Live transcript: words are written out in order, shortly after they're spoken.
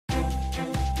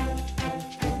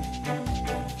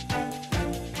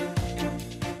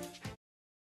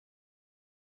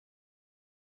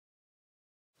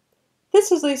This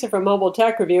is Lisa from Mobile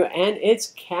Tech Review, and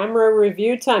it's camera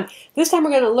review time. This time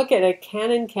we're going to look at a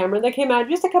Canon camera that came out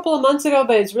just a couple of months ago,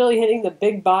 but it's really hitting the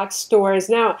big box stores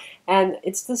now, and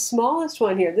it's the smallest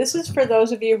one here. This is for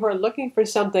those of you who are looking for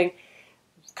something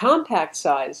compact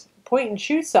size, point and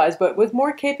shoot size, but with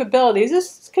more capabilities.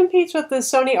 This competes with the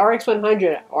Sony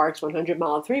RX100, RX100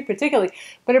 Model 3 particularly,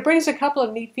 but it brings a couple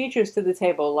of neat features to the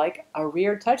table, like a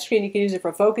rear touchscreen. You can use it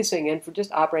for focusing and for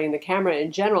just operating the camera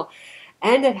in general.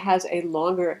 And it has a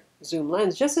longer zoom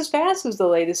lens, just as fast as the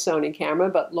latest Sony camera,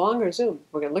 but longer zoom.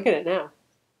 We're going to look at it now.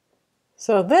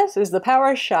 So this is the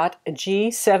PowerShot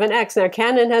G7X. Now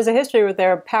Canon has a history with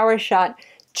their PowerShot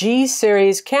G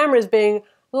series cameras being a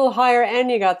little higher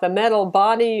end. You got the metal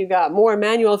body, you got more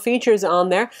manual features on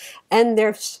there, and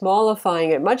they're smallifying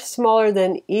it, much smaller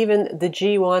than even the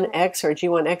G1X or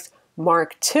G1X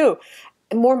Mark II.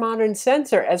 More modern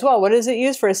sensor as well. What does it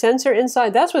use for a sensor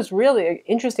inside? That's what's really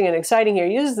interesting and exciting here.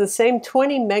 It uses the same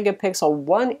 20 megapixel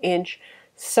 1-inch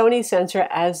Sony sensor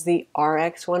as the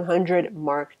RX100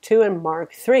 Mark II and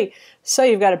Mark III. So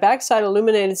you've got a backside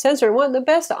illuminated sensor, and one of the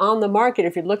best on the market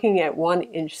if you're looking at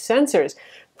 1-inch sensors.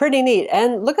 Pretty neat.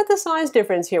 And look at the size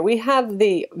difference here. We have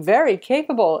the very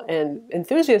capable and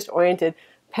enthusiast-oriented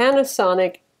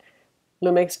Panasonic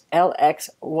Lumix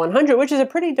LX100, which is a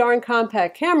pretty darn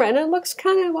compact camera, and it looks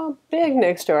kind of, well, big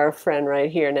next to our friend right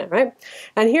here now, right?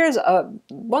 And here's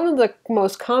one of the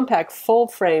most compact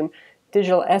full-frame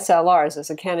digital SLRs. It's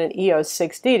a Canon EOS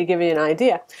 6D, to give you an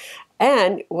idea.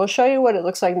 And we'll show you what it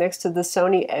looks like next to the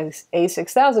Sony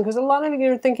a6000, because a lot of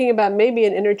you are thinking about maybe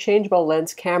an interchangeable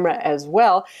lens camera as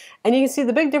well. And you can see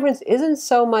the big difference isn't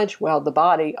so much, well, the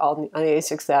body on the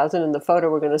a6000 and the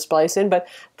photo we're going to splice in, but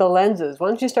the lenses.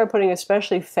 Once you start putting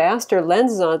especially faster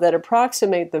lenses on it that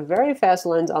approximate the very fast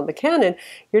lens on the Canon,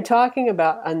 you're talking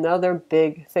about another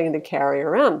big thing to carry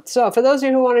around. So for those of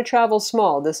you who want to travel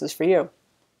small, this is for you.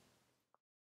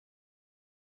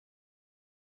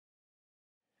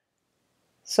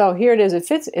 So here it is. It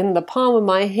fits in the palm of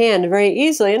my hand very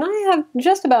easily, and I have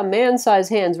just about man-sized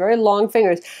hands, very long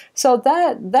fingers. So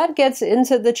that gets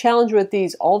into the challenge with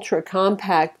these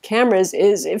ultra-compact cameras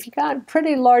is if you got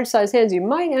pretty large-sized hands, you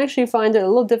might actually find it a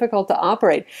little difficult to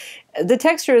operate. The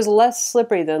texture is less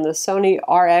slippery than the Sony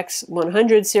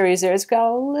RX100 series there. It's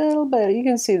got a little bit, you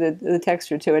can see the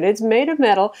texture to it. It's made of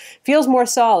metal, feels more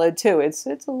solid too. It's a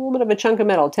little bit of a chunk of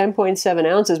metal, 10.7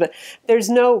 ounces, but there's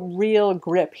no real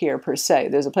grip here per se.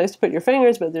 There's a place to put your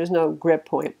fingers, but there's no grip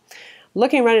point.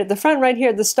 Looking right at the front right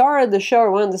here, the star of the show,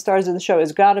 or one of the stars of the show,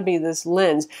 has got to be this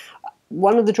lens.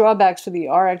 One of the drawbacks for the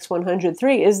RX100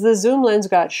 III is the zoom lens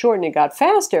got shortened. It got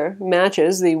faster,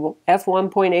 matches the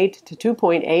f1.8 to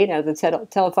 2.8 at the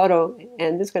telephoto,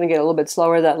 and it's going to get a little bit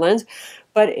slower, that lens,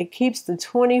 but it keeps the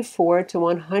 24 to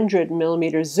 100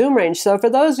 millimeter zoom range. So for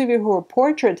those of you who are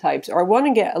portrait types or want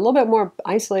to get a little bit more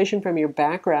isolation from your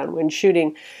background when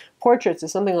shooting portraits or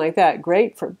something like that,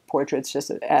 great for portraits, just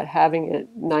at having it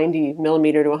 90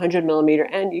 millimeter to 100 millimeter,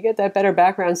 and you get that better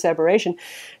background separation,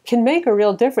 can make a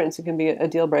real difference. It can be a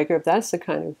deal breaker if that's the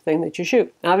kind of thing that you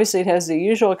shoot. Obviously, it has the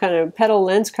usual kind of petal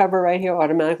lens cover right here,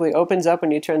 automatically opens up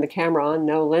when you turn the camera on,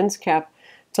 no lens cap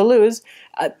to lose.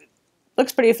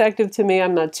 Looks pretty effective to me.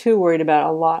 I'm not too worried about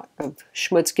a lot of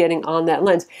schmutz getting on that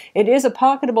lens. It is a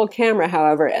pocketable camera,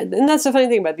 however, and that's the funny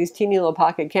thing about these teeny little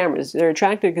pocket cameras. They're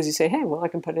attractive because you say, hey, well, I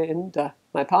can put it in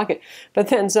my pocket. But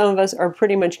then some of us are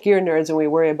pretty much gear nerds, and we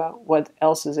worry about what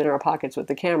else is in our pockets with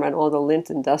the camera and all the lint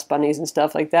and dust bunnies and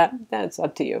stuff like that. That's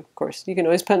up to you, of course. You can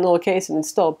always put in a little case, and it's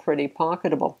still pretty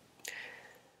pocketable.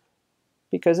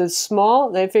 Because it's small,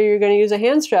 they figure you're going to use a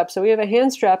hand strap. So we have a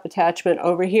hand strap attachment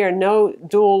over here. No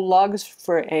dual lugs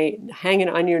for a hanging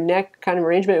on your neck kind of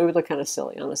arrangement. It would look kind of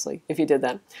silly, honestly, if you did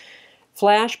that.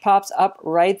 Flash pops up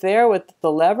right there with the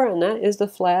lever, and that is the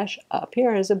flash up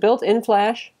here. It's a built-in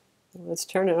flash. Let's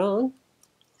turn it on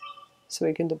so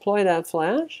we can deploy that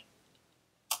flash.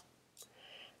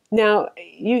 Now,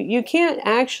 you can't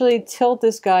actually tilt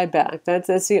this guy back.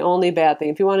 That's the only bad thing.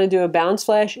 If you want to do a bounce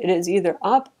flash, it is either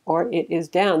up or it is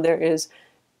down. There is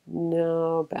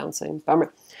no bouncing.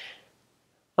 Bummer.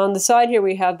 On the side here,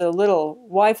 we have the little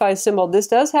Wi-Fi symbol. This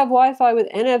does have Wi-Fi with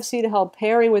NFC to help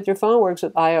pairing with your phone. Works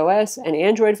with iOS and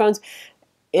Android phones.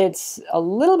 It's a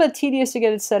little bit tedious to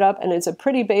get it set up, and it's a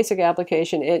pretty basic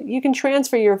application. You can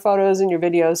transfer your photos and your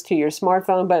videos to your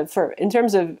smartphone, but in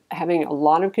terms of having a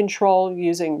lot of control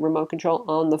using remote control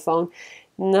on the phone,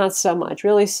 not so much.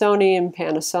 Really, Sony and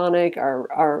Panasonic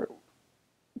are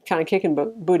kind of kicking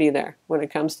booty there when it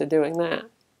comes to doing that.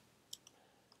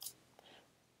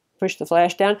 Push the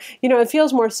flash down. You know, it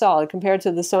feels more solid compared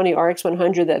to the Sony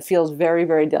RX100 that feels very,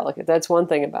 very delicate. That's one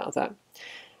thing about that.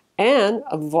 And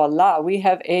voila, we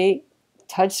have a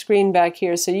touch screen back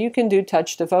here, so you can do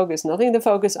touch to focus. Nothing to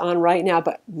focus on right now,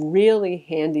 but really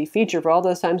handy feature for all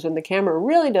those times when the camera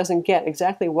really doesn't get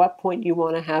exactly what point you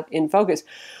want to have in focus.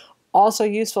 Also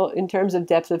useful in terms of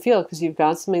depth of field, because you've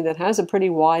got something that has a pretty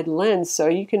wide lens, so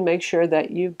you can make sure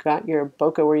that you've got your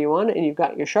bokeh where you want it and you've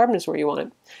got your sharpness where you want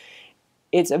it.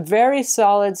 It's a very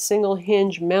solid single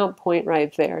hinge mount point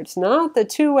right there. It's not the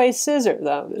two-way scissor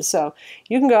though, so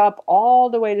you can go up all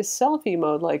the way to selfie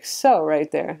mode like so right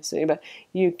there. See, but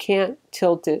you can't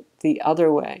tilt it the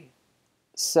other way.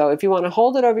 So if you want to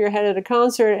hold it over your head at a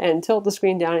concert and tilt the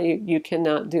screen down, you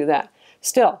cannot do that.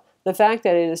 Still, the fact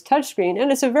that it is touchscreen,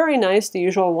 and it's a very nice, the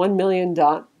usual 1 million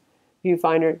dot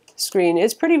viewfinder screen.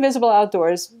 It's pretty visible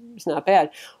outdoors. It's not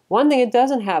bad. One thing it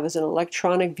doesn't have is an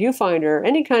electronic viewfinder, or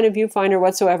any kind of viewfinder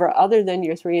whatsoever other than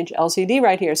your 3-inch LCD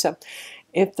right here. So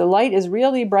if the light is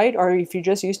really bright, or if you're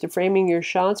just used to framing your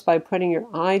shots by putting your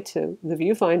eye to the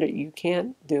viewfinder, you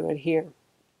can't do it here.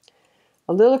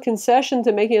 A little concession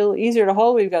to make it a little easier to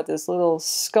hold, we've got this little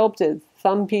sculpted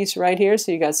thumb piece right here,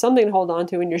 so you got something to hold on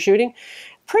to when you're shooting.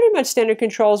 Pretty much standard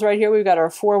controls right here. We've got our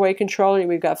 4-way controller,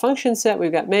 we've got function set,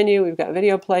 we've got menu, we've got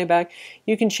video playback.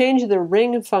 You can change the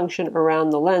ring function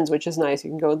around the lens, which is nice. You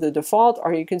can go to the default,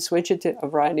 or you can switch it to a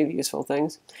variety of useful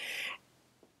things.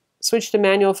 Switch to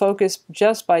manual focus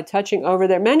just by touching over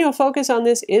there. Manual focus on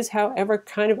this is, however,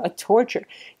 kind of a torture.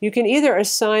 You can either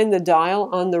assign the dial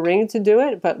on the ring to do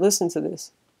it, but listen to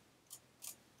this.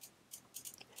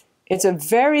 It's a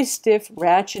very stiff,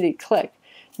 ratchety click.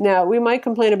 Now, we might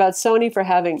complain about Sony for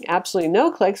having absolutely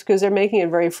no clicks because they're making it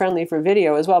very friendly for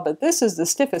video as well, but this is the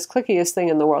stiffest, clickiest thing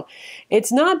in the world.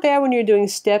 It's not bad when you're doing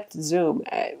stepped zoom,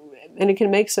 and it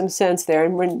can make some sense there.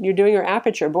 And when you're doing your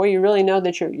aperture, boy, you really know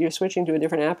that you're switching to a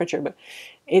different aperture, but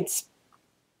it's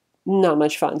not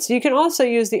much fun. So you can also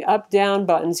use the up-down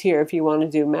buttons here if you want to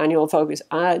do manual focus.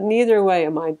 Neither way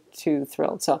am I too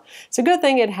thrilled. So it's a good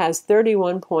thing it has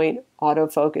 31-point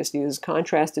autofocus, uses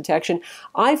contrast detection.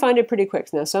 I find it pretty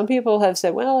quick. Now, some people have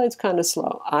said, well, it's kind of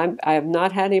slow. I have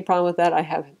not had any problem with that. I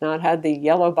have not had the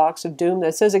yellow box of doom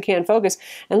that says it can't focus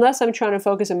unless I'm trying to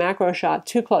focus a macro shot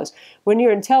too close. When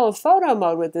you're in telephoto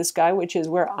mode with this guy, which is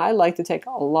where I like to take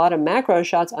a lot of macro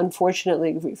shots,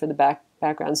 unfortunately for the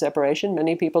background separation,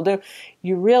 many people do,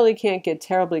 you really can't get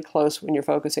terribly close when you're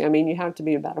focusing. I mean, you have to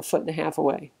be about 1.5 feet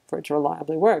away for it to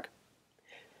reliably work.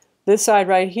 This side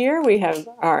right here, we have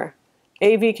our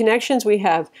AV connections. We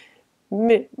have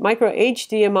micro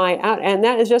HDMI out, and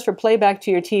that is just for playback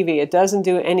to your TV. It doesn't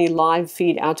do any live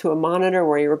feed out to a monitor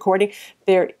where you're recording.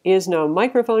 There is no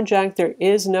microphone jack. There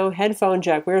is no headphone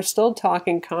jack. We're still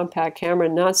talking compact camera,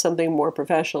 not something more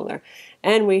professional there.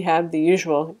 And we have the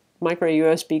usual micro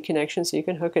USB connection, so you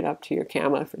can hook it up to your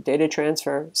camera for data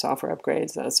transfer, software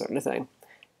upgrades, that sort of thing.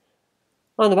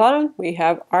 On the bottom, we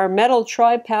have our metal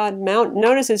tripod mount.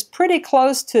 Notice it's pretty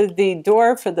close to the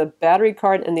door for the battery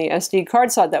card and the SD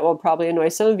card slot. That will probably annoy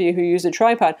some of you who use a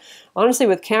tripod. Honestly,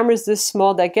 with cameras this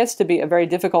small, that gets to be a very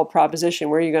difficult proposition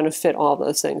where you're going to fit all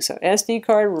those things. So SD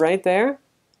card right there.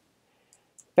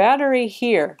 Battery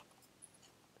here.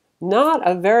 Not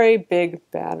a very big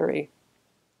battery.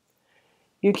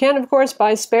 You can, of course,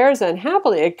 buy spares, and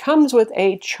happily it comes with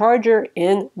a charger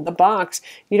in the box.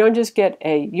 You don't just get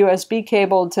a USB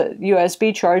cable to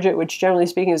USB charge it, which generally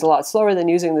speaking is a lot slower than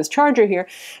using this charger here.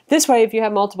 This way, if you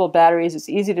have multiple batteries, it's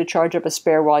easy to charge up a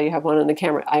spare while you have one on the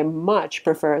camera. I much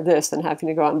prefer this than having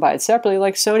to go out and buy it separately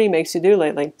like Sony makes you do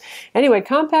lately. Anyway,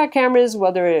 compact cameras,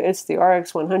 whether it's the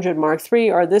RX100 Mark III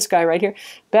or this guy right here,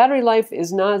 battery life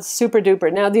is not super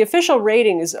duper. Now, the official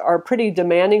ratings are pretty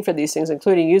demanding for these things,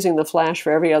 including using the flash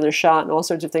for every other shot and all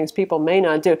sorts of things people may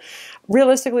not do.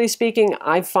 Realistically speaking,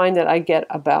 I find that I get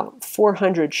about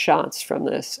 400 shots from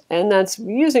this, and that's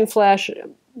using flash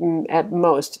at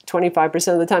most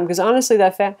 25% of the time, because honestly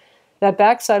that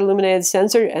backside illuminated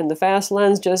sensor and the fast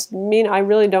lens just mean I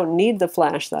really don't need the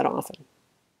flash that often.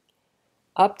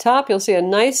 Up top, you'll see a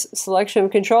nice selection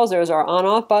of controls. There's our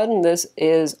on-off button, this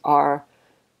is our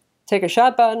take a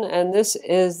shot button, and this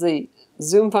is the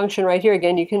zoom function right here.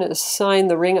 Again, you can assign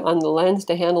the ring on the lens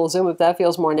to handle zoom if that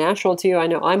feels more natural to you. I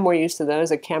know I'm more used to that as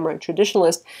a camera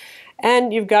traditionalist.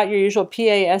 And you've got your usual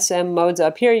PASM modes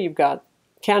up here. You've got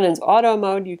Canon's auto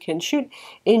mode. You can shoot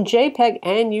in JPEG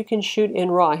and you can shoot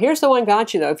in RAW. Here's the one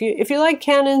got you though. If you like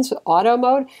Canon's auto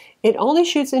mode, it only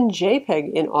shoots in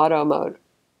JPEG in auto mode.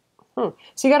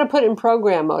 So you got to put in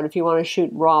program mode if you want to shoot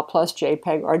RAW plus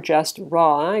JPEG or just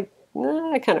RAW.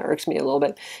 That kind of irks me a little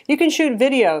bit. You can shoot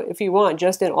video if you want,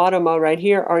 just in auto mode right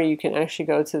here, or you can actually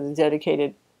go to the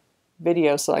dedicated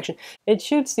video selection. It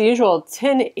shoots the usual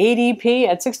 1080p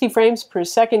at 60 frames per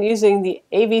second using the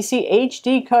AVC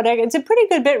HD codec. It's a pretty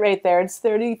good bit rate there. It's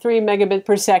 33 megabit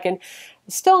per second.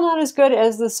 Still not as good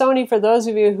as the Sony for those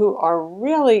of you who are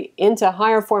really into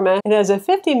higher format. It has a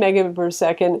 50 megabit per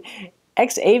second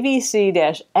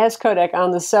XAVC-S codec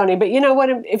on the Sony. But you know what,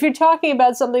 if you're talking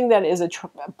about something that is a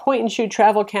point-and-shoot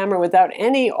travel camera without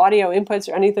any audio inputs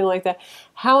or anything like that,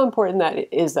 how important that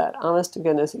is that? Honest to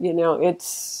goodness, you know,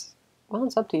 it's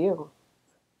up to you.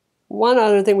 One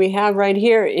other thing we have right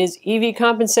here is EV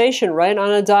compensation right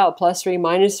on a dial, +3,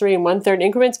 -3, and 1/3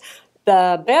 increments.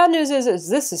 The bad news is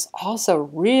this is also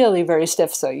really very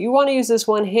stiff, so you want to use this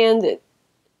one-handed,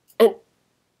 and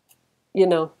you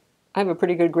know, I have a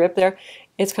pretty good grip there.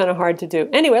 It's kind of hard to do.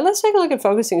 Anyway, let's take a look at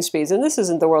focusing speeds, and this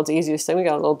isn't the world's easiest thing. We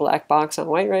got a little black box on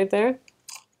white right there.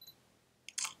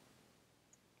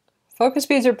 Focus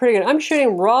speeds are pretty good. I'm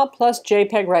shooting RAW plus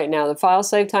JPEG right now. The file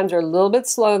save times are a little bit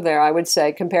slow there, I would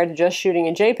say, compared to just shooting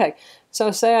in JPEG. So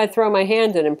say I throw my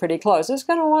hand in and pretty close. It's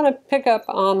going to want to pick up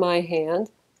on my hand.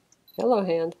 Hello,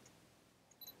 hand.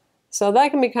 So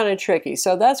that can be kind of tricky.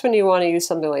 So that's when you want to use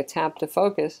something like tap to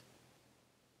focus.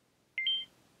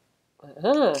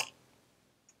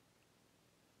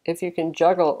 If you can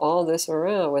juggle all this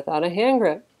around without a hand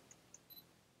grip.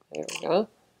 There we go.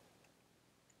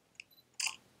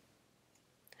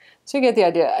 So you get the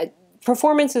idea.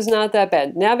 Performance is not that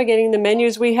bad. Navigating the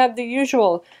menus, we have the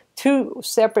usual two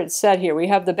separate set here. We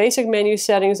have the basic menu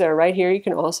settings that are right here. You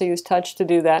can also use touch to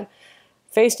do that.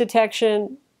 Face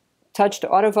detection, touch to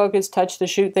autofocus, touch to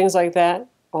shoot, things like that.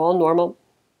 All normal.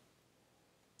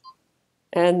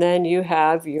 And then you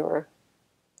have your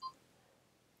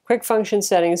quick function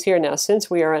settings here. Now, since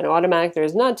we are in automatic,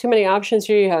 there's not too many options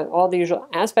here. You have all the usual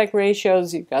aspect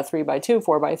ratios. You've got 3:2,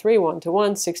 4:3,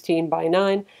 1:1,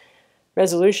 16:9.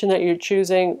 Resolution that you're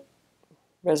choosing,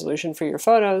 resolution for your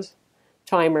photos,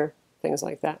 timer, things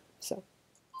like that. So,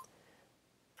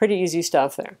 pretty easy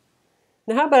stuff there.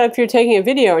 Now, how about if you're taking a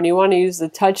video and you want to use the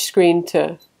touch screen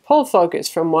to pull focus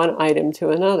from one item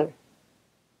to another?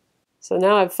 So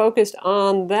now I've focused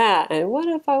on that, and what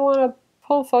if I want to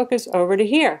pull focus over to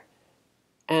here?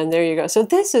 And there you go. So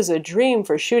this is a dream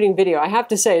for shooting video. I have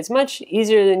to say, it's much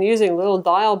easier than using little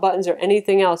dial buttons or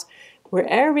anything else.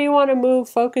 Wherever you want to move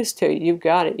focus to, you've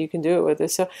got it. You can do it with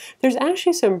this. So there's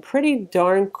actually some pretty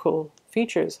darn cool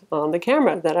features on the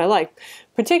camera that I like,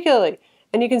 particularly,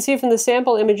 and you can see from the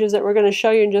sample images that we're going to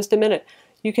show you in just a minute,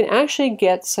 you can actually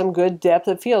get some good depth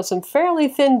of field, some fairly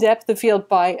thin depth of field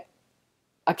by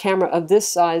a camera of this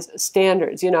size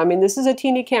standards. You know, I mean, this is a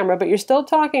teeny camera, but you're still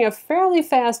talking a fairly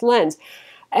fast lens.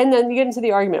 And then you get into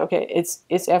the argument, okay, it's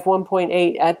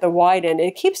f1.8 at the wide end.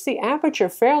 It keeps the aperture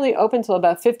fairly open till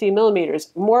about 50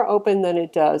 millimeters, more open than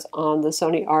it does on the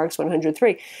Sony RX100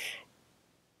 III.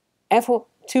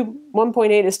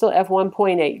 f1.8 is still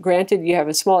f1.8. Granted, you have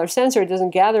a smaller sensor, it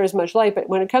doesn't gather as much light, but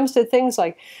when it comes to things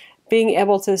like being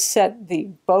able to set the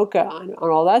bokeh on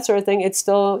all that sort of thing, it's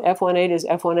still f1.8 is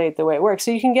f1.8 the way it works.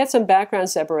 So you can get some background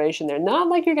separation there. Not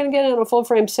like you're going to get on a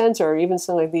full-frame sensor or even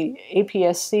something like the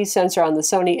APS-C sensor on the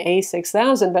Sony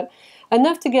a6000, but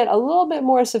enough to get a little bit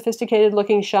more sophisticated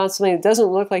looking shots, something that doesn't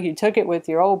look like you took it with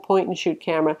your old point-and-shoot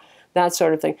camera, that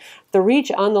sort of thing. The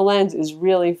reach on the lens is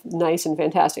really nice and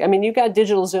fantastic. I mean, you've got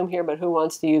digital zoom here, but who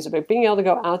wants to use it? But being able to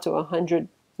go out to 100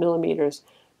 millimeters,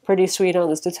 pretty sweet on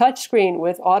this. The touch screen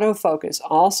with autofocus,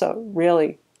 also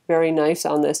really very nice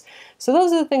on this. So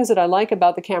those are the things that I like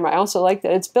about the camera. I also like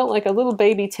that it's built like a little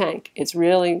baby tank. It's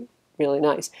really, really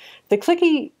nice. The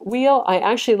clicky wheel, I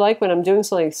actually like when I'm doing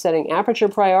something like setting aperture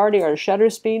priority or shutter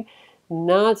speed.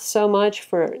 Not so much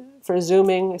for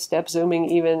zooming, step zooming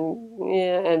even,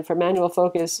 yeah, and for manual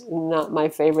focus, not my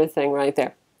favorite thing right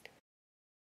there.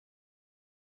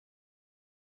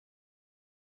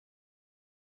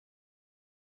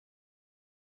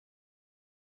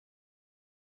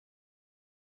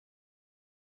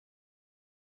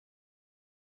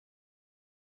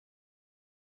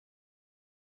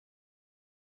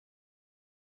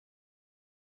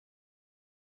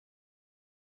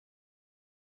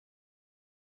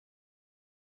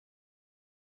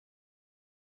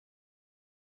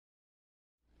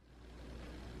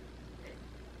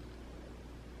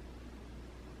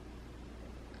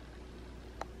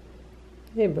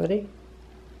 Hey, buddy.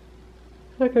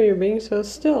 How come you're being so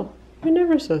still? You're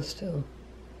never so still.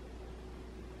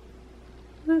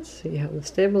 Let's see how the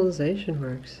stabilization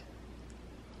works.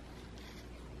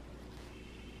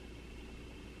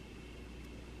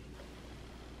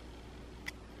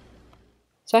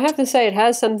 So I have to say it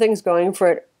has some things going for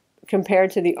it.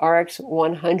 compared to the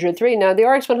RX100 III. Now, the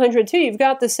RX100 II, you've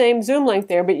got the same zoom length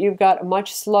there, but you've got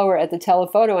much slower at the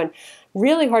telephoto and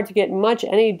really hard to get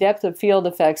any depth of field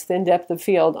effects, thin depth of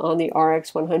field on the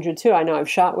RX100 II. I know I've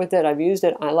shot with it, I've used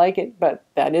it, I like it, but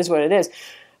that is what it is.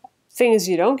 Things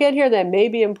you don't get here that may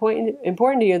be important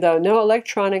to you, though: no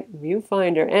electronic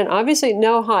viewfinder, and obviously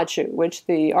no hot shoe, which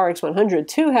the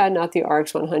RX100 II had, not the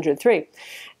RX100 III.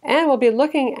 And we'll be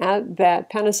looking at that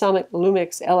Panasonic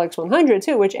Lumix LX100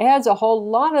 too, which adds a whole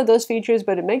lot of those features,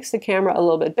 but it makes the camera a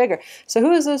little bit bigger. So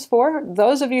who is this for?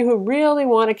 Those of you who really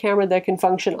want a camera that can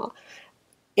function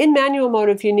in manual mode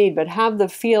if you need, but have the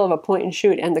feel of a point and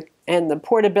shoot and the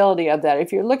portability of that.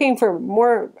 If you're looking for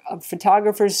more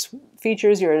photographer's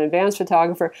features, you're an advanced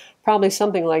photographer, probably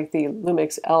something like the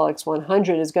Lumix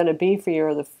LX100 is going to be for you,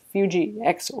 or the Fuji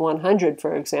X100,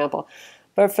 for example.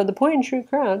 But for the point and shoot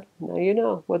crowd, now you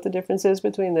know what the difference is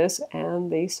between this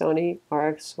and the Sony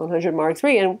RX100 Mark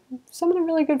III, and some of the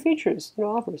really good features it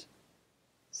offers.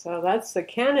 So that's the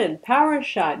Canon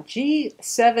PowerShot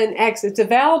G7X. It's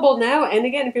available now, and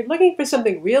again, if you're looking for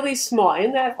something really small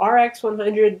in that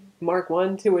RX100 Mark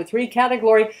I, II, or III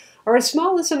category, or as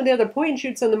small as some of the other point and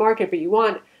shoots on the market, but you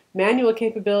want manual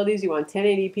capabilities, you want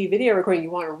 1080p video recording,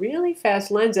 you want a really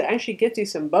fast lens that actually gets you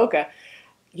some bokeh,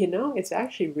 you know, it's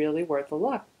actually really worth a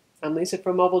look. I'm Lisa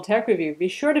from Mobile Tech Review. Be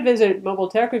sure to visit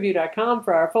mobiletechreview.com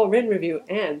for our full written review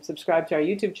and subscribe to our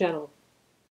YouTube channel.